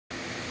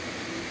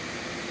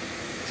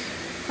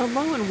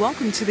Hello and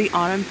welcome to the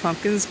Autumn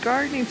Pumpkins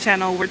Gardening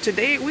Channel, where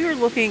today we are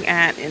looking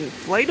at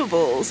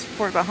inflatables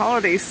for the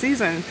holiday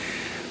season.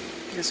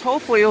 Because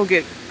hopefully it'll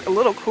get a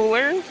little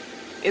cooler.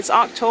 It's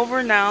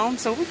October now,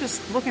 so we're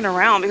just looking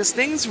around because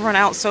things run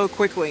out so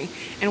quickly.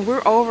 And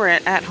we're over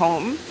at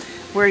home,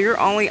 where your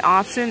only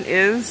option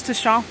is to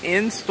shop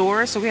in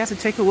store. So we have to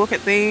take a look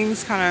at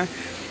things, kind of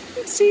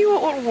see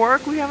what will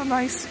work. We have a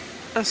nice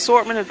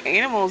assortment of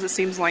animals, it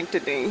seems like,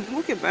 today.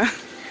 Look at that.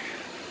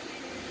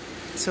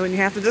 So you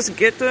have to just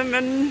get them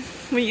and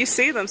when you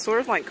see them, sort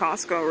of like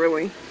Costco,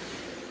 really.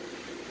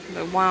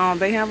 But wow,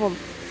 they have a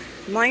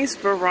nice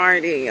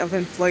variety of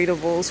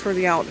inflatables for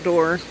the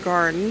outdoor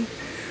garden.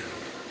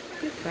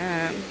 Look at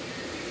that.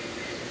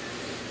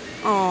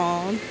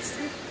 Aww.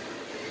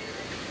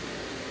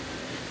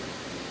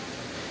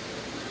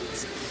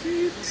 It's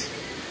cute.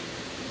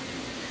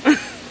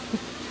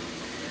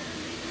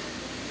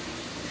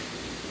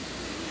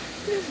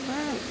 What is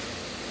that?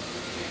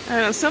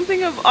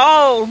 Something of,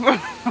 oh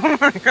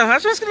my god, I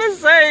was just gonna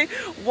say,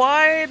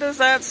 why does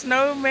that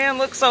snowman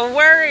look so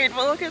worried?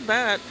 But look at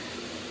that.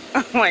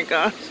 Oh my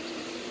gosh.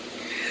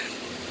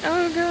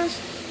 Oh gosh.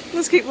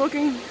 Let's keep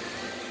looking.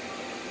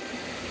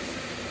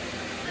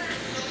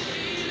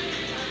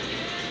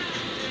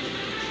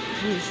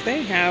 Yes,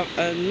 they have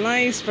a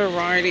nice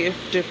variety of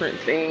different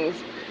things.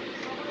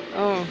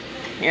 Oh,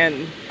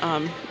 and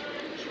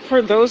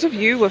for those of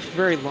you with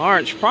very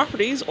large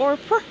properties, or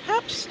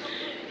perhaps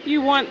you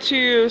want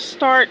to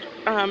start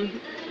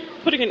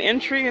putting an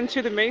entry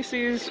into the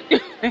Macy's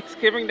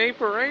Thanksgiving Day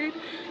Parade,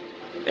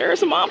 there are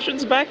some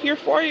options back here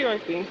for you, I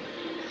think.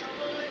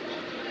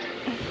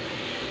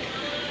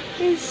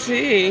 Let's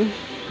see.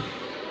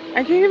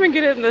 I can't even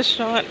get it in this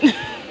shot.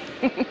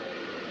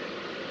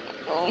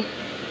 Oh.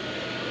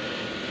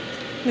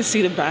 Let's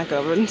see the back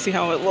of it and see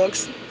how it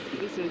looks.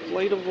 These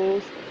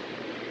inflatables.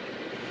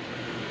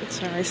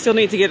 Sorry, I still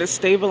need to get a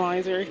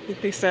stabilizer. I think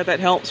they said that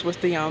helps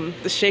with the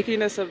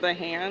shakiness of the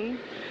hand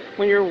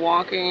when you're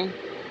walking.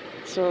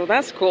 So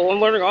that's cool. I'm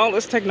learning all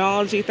this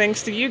technology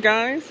thanks to you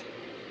guys.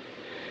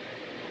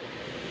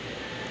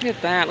 Look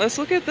at that. Let's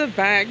look at the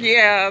back.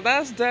 Yeah,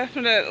 that's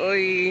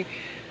definitely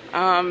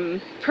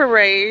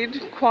parade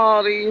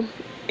quality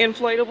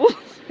inflatables.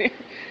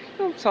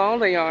 How tall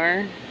they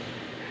are.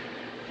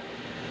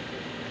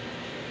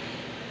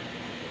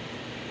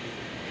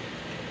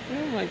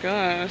 Oh my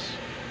gosh.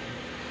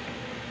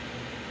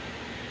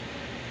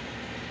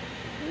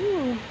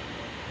 Ooh.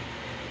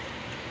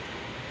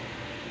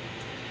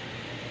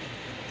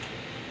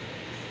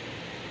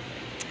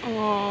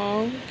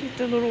 Oh, look at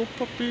the little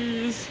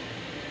puppies.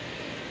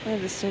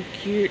 That is so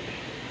cute.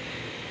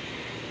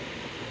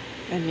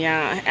 And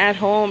yeah, at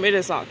home it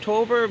is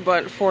October,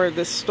 but for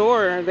the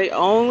store, they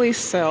only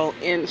sell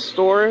in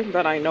store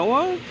that I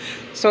know of.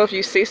 So if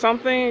you see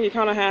something, you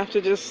kind of have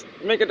to just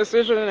make a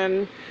decision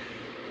and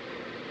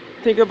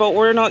think about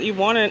whether or not you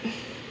want it,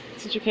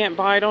 since you can't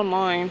buy it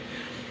online.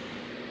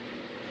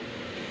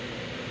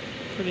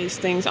 For these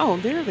things. Oh,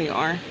 there they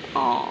are.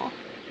 Oh,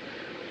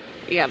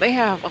 yeah, they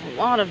have a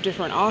lot of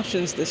different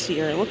options this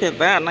year. Look at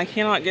that, and I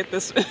cannot get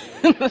this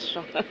in the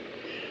shot.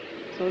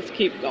 So let's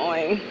keep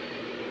going.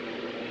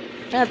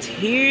 That's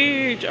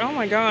huge. Oh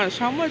my gosh,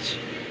 how much?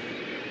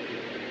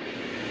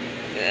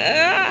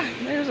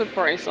 There's a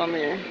price on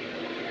there.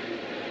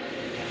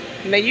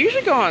 And they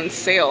usually go on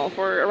sale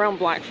for around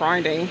Black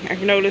Friday.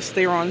 I've noticed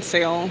they're on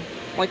sale.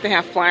 Like they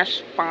have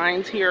flash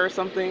finds here or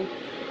something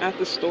at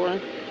the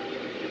store.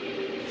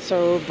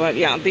 So, but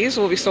yeah, these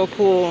will be so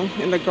cool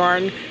in the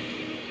garden.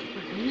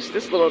 Use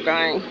this little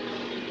guy.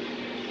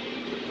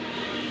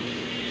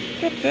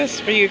 Get this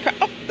for you.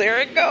 Oh, there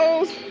it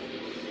goes.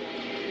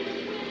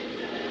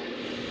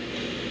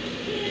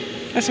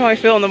 That's how I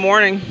feel in the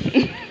morning.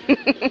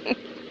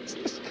 Let's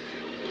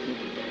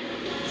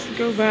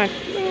go back.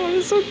 Oh,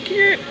 it's so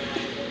cute.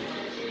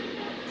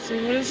 So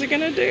what is it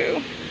gonna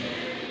do?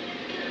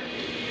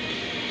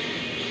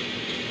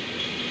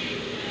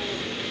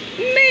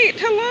 Neat.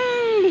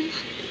 Hello.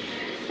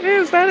 It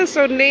is. That is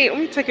so neat. Let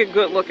me take a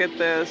good look at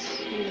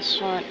this. In this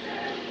shot.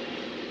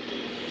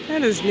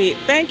 That is neat.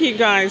 Thank you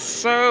guys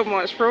so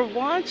much for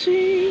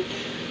watching.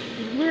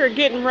 We're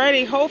getting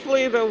ready.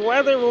 Hopefully the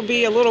weather will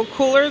be a little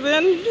cooler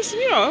then. Just,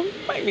 you know,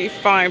 might be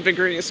 5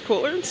 degrees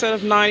cooler instead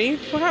of 90.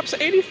 Perhaps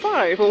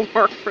 85 will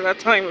work for that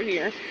time of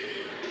year.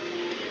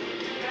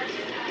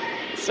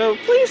 So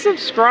please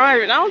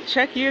subscribe and I'll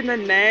check you in the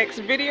next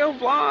video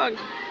vlog.